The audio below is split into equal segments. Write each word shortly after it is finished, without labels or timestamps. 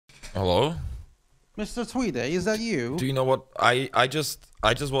Hello? Mrtweeday, is that you? Do you know what? I just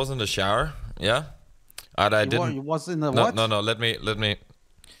was in the shower, yeah? And I didn't... You was in the no, what? No, let me...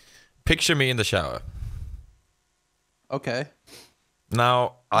 Picture me in the shower. Okay.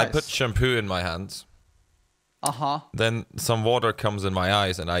 Now, Nice. I put shampoo in my hands. Uh-huh. Then some water comes in my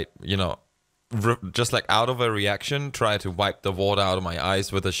eyes and I, you know, just like out of a reaction, try to wipe the water out of my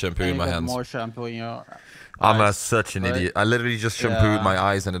eyes with the shampoo in my hands. More shampoo in your I'm such an idiot. I literally just shampooed my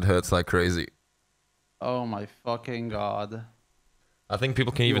eyes and it hurts like crazy. Oh my fucking god. I think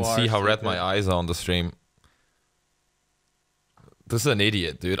people can even see how red my eyes are on the stream. This is an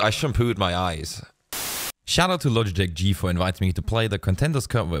idiot, dude. I shampooed my eyes. Shout out to Logitech G for inviting me to play the Contenders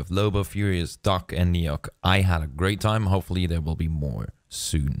Cup with Lobo, Furious, Doc and Neok. I had a great time. Hopefully there will be more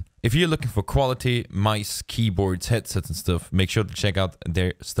soon. If you're looking for quality mice, keyboards, headsets and stuff, make sure to check out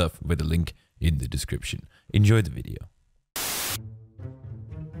their stuff with the link in the description. Enjoy the video.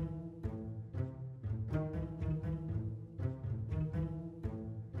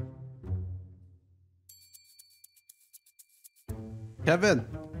 Kevin.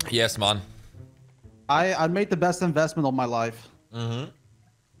 Yes, man. I made the best investment of my life. Mm-hmm.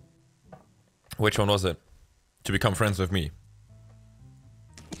 Which one was it? To become friends with me.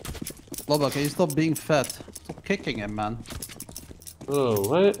 Lobo, can you stop being fat? Stop kicking him, man. Oh,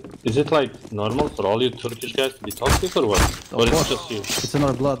 what? Is it like normal for all you Turkish guys to be toxic or what? Or it's just you? It's in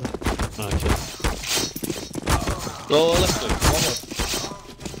our blood. Okay. Oh, let's go. One more.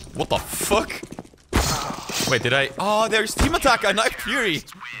 What the fuck? Wait, did I... Oh, there's team attack. I knifed Fury.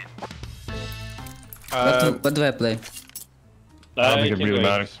 What do I play? I don't think it really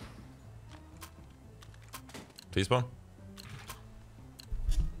matters. T-spawn?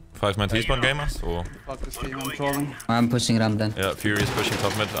 5-man T-spawn gamers? Or... Fuck this team, I'm trolling. I'm pushing ramp then. Yeah, Fury is pushing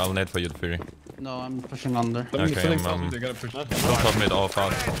top mid. I'll nade for you, Fury. No, I'm pushing under. Okay, top mid all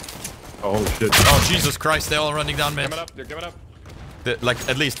fast. Oh shit. Oh, Jesus Christ, they're all running down mid. They're giving up. Like,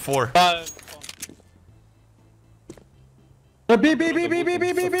 at least 4. B, under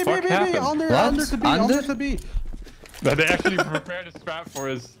to B. But they actually prepared a strap for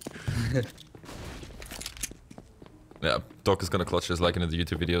us. Yeah, Doc is gonna clutch this like in the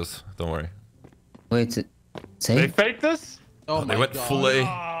YouTube videos. Don't worry. Wait, say? They faked us? Oh They went full A. Oh,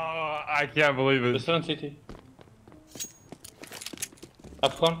 I can't believe it. This one CT.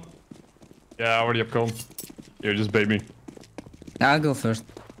 Upcon? Yeah, already upcon. Here, just bait me. I'll go first.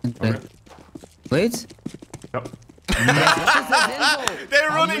 Okay. Wait. Yep. They're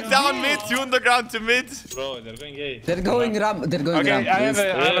running down mid, to underground to mid. Bro, they're going A. They're going ramp. They're going ramp. Okay, I have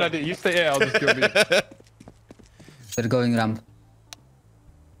an idea. You stay A, I'll just go B. They're going ramp.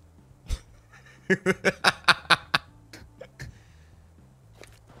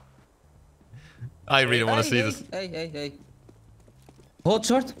 I really want to see this. Hey. Hold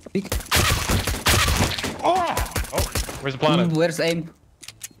short. Big. Oh! Where's the planet? Where's aim?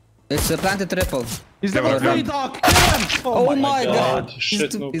 It's a planted triple. He's the free dog. Oh my god.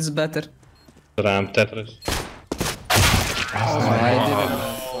 Shit, no. He's better. Ramp Tetris.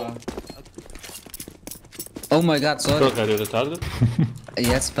 Oh my god, sorry. Look, are you retarded?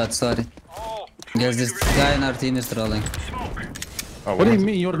 Yes, but sorry. Yes, this guy in our team is trolling. Oh, What do you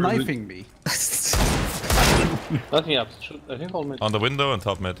mean? You're knifing me. Let me up. I think I'll make. On the window and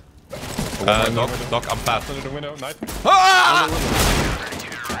top mid. Doc, I'm fat. Under the window, knife. Ah!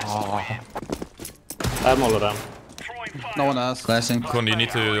 I'm all around. No one asked. Flashing. Kun, you need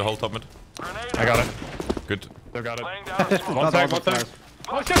to hold top mid. I got it. Good. Still got it. One sec.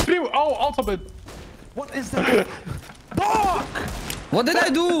 Oh shit, 3. Oh, ultimate. What is that? Dog! What did I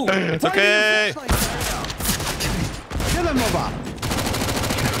do? It's okay. Kill him, Loba.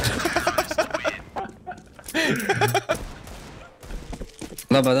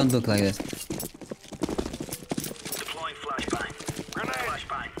 Loba, don't look like this.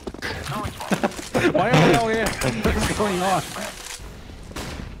 Why are we all here? What's going on?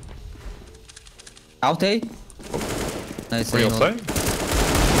 Out A? Nice. What do you say?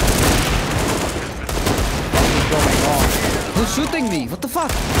 Who's shooting me? What the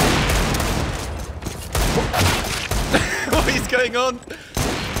fuck? What is going on?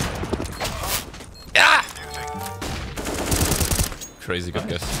 Ah! Crazy good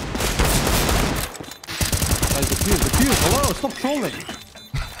guess. Guys, the fuse. Hello, stop trolling.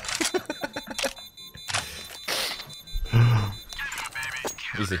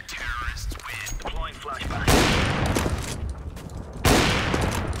 Easy.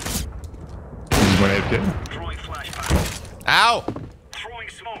 Ow!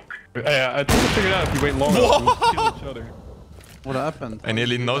 Yeah, I think I figured out if you wait long enough, we'll kill each other. What happened? I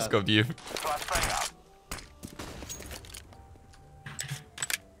nearly no-scoped you.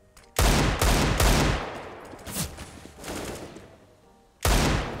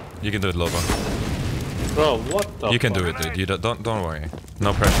 You can do it, Lobo. Bro, what the You can fuck? do it, dude. You don't worry.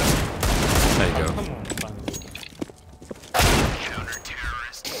 No pressure. There you go. Come on, fine.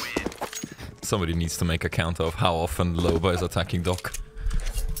 Somebody needs to make a count of how often Lobo is attacking Doc.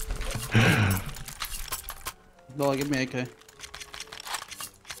 Loba, give me AK.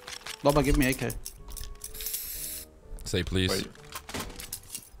 Loba, give me AK. Say please. Wait.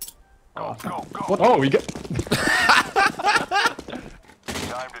 What? Oh, we got.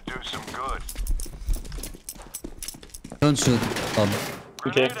 Time to do some good. Don't shoot, Bob.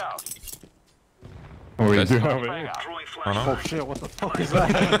 Okay. Grenade out. Oh, we Guys. do. Throwing Oh no. Oh shit, what the fuck is that?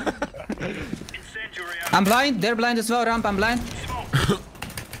 incendiary out. I'm blind. They're blind as well. Ramp, I'm blind.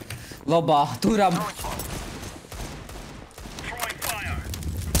 Loba, 2 ramp. Throwing fire.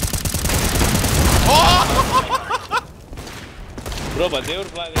 Bro, but they were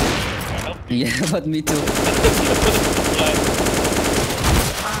blind. I helped you. Yeah, but me too. Blind.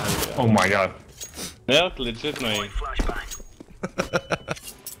 Oh my god. Yeah, legit no. Flashbang.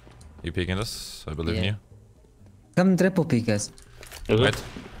 You peeking this? I believe in Yeah. you. Come triple peek, guys. Right.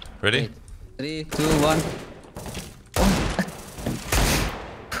 Ready? 3, 2, 1.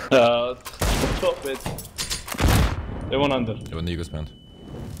 Top mid. They went under. You want Nego's man.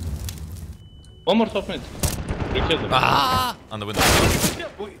 One more top mid. You killed him. Ah! On the window. Oh,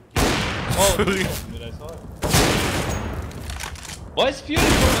 mid, I saw it. Why is Fury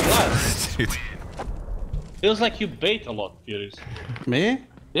going last? Dude. Feels like you bait a lot, Furious. Me?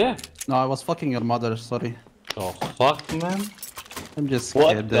 Yeah. No, I was fucking your mother, sorry. Oh, fuck, man. I'm just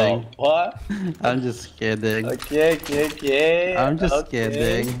What kidding. the what? I'm just kidding. Okay. I'm just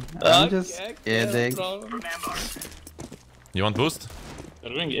kidding. I'm just kidding. You want boost?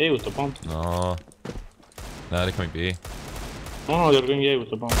 They're going A with the bomb. No. Nah, they coming B. No, they're going A with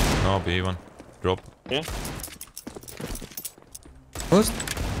the bomb. No, B one. Drop. Yeah? Boost.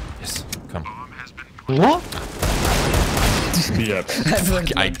 Yes. Come. What? Yeah.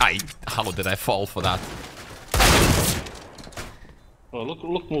 How did I fall for that? Oh,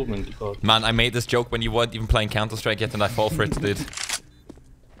 look movement, God. Man, I made this joke when you weren't even playing Counter-Strike yet and I fall for it, dude.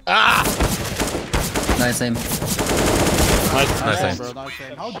 Ah! Nice aim. Nice. Nice aim. Bro, nice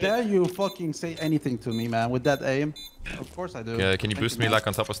aim. How dare you fucking say anything to me, man, with that aim? Of course I do. Yeah, can you Thank boost me man. like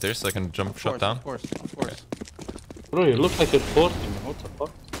on top of stairs so I can jump shot down? Of course, of course. Bro, you look like you're 40, man. What the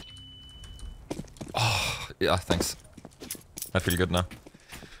fuck? Yeah, thanks. I feel good now.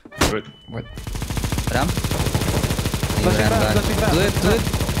 Wait, what? Ramp. You ran back. flashing back. Do it.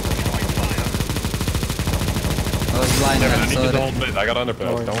 I was blind, Yeah, but I man. need to Sorry. hold mid. I got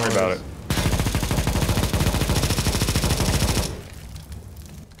underpass. Don't worry about it.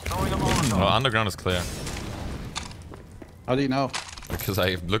 Oh, underground is clear. How do you know? Because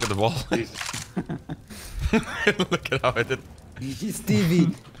I look at the wall. Look at how I did. He's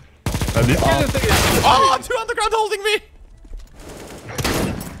TV. And this Oh, 2 underground holding me!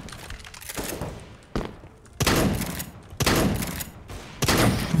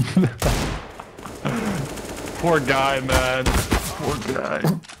 poor guy, man. Poor guy.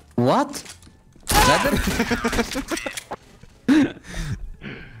 What? Better?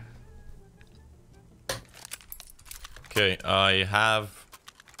 Okay, I have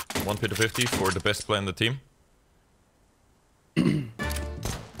 1 pit of 50 for the best player in the team.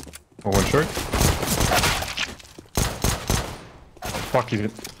 Oh, one short. Fuck,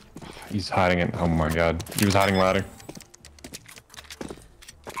 he's hiding it. Oh my god. He was hiding ladder.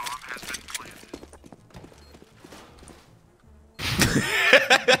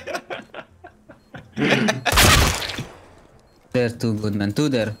 They're too good, man. 2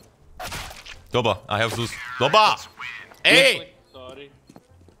 there. Loba, I have Zeus. Loba! Hey! Sorry.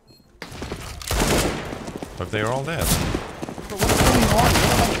 But they are all dead.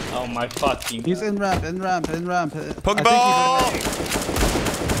 Oh my fucking. He's in ramp. Pokeball!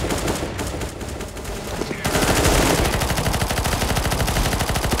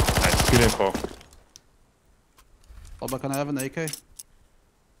 Nice. Good info. Oh, but can I have an AK?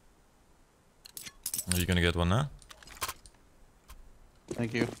 Are you gonna get one now?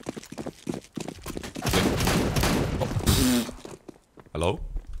 Thank you. Hello?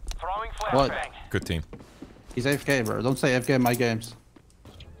 Throwing What? flashbang. Good team. He's AFK, bro. Don't say AFK in my games.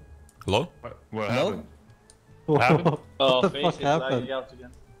 Hello? What Hello? happened? What happened? Oh, the face fuck is happened? lagging out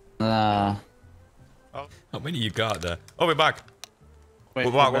again. How many you got there? Oh, we're back. Wait,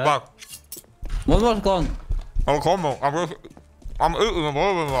 We're back. One more gone. Oh, come on. I'm eating a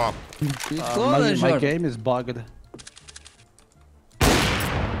blah. He's gone my short. game is bugged.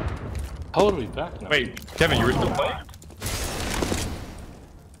 How are we back now? Wait, Kevin, you were still playing?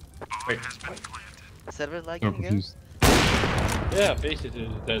 Wait. Server I'm lagging again? confused. Yeah, basically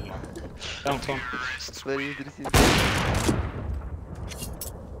is dead, man. Downtown. Where is d0cc?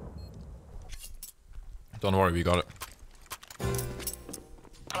 Don't worry, we got it.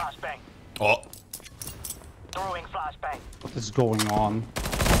 Flashbang. Oh. Throwing flashbang. What is going on?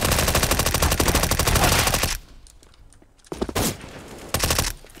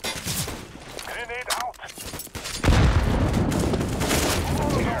 Grenade out.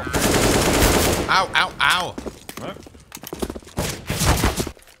 Ow, ow, ow.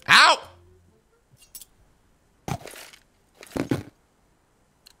 Ow!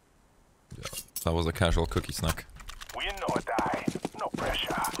 That was a casual cookie snack. We know die. No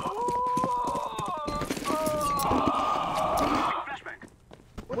pressure. Flashbang.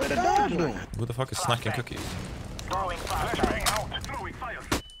 What the dog doing? Who the fuck is snacking cookies? Throwing flashbang out. Throwing fire.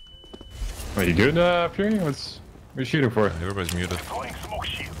 Are you good, Fury? What are you shooting for? Everybody's muted. Throwing smoke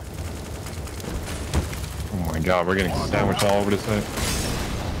shield. Oh my god, we're getting sandwiched all over this side.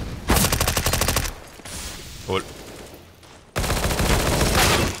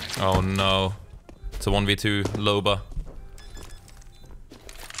 Oh no. It's a 1v2 Loba.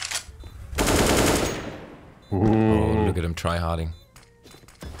 Oh, look at him try-harding.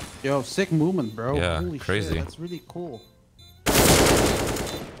 Yo, sick movement, bro. Yeah, Holy crazy. Shit, that's really cool.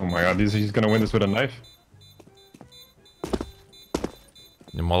 Oh my god, he's gonna win this with a knife.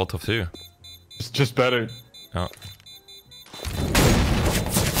 The Molotov too. It's just better. Oh.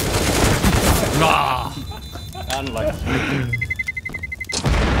 Ah! Unlucky.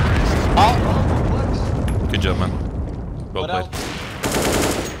 Good job, man. Well played.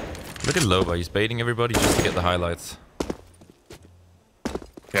 Look at Loba, he's baiting everybody just to get the highlights.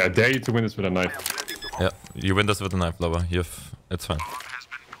 Yeah, I dare you to win this with a knife. Yeah, you win this with a knife, Loba. It's fine.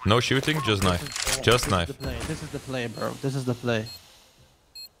 No shooting, just knife. Just knife. This is the play, bro. This is the play.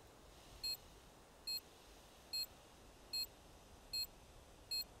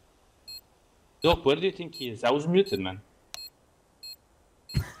 Doc, where do you think he is? I was muted, man.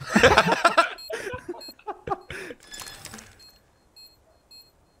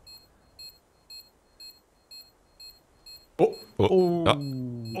 Oh. Oh.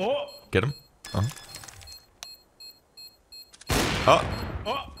 Oh. Get him. Oh.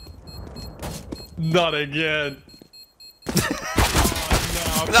 Not again.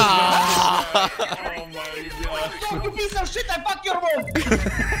 You piece of shit, I fuck your mom!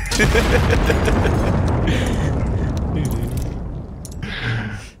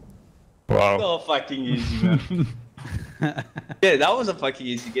 Wow. So fucking easy, man. Yeah, that was a fucking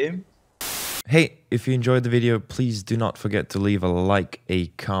easy game. Hey, if you enjoyed the video, please do not forget to leave a like, a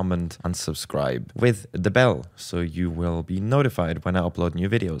comment, and subscribe with the bell so you will be notified when I upload new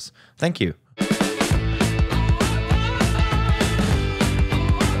videos. Thank you.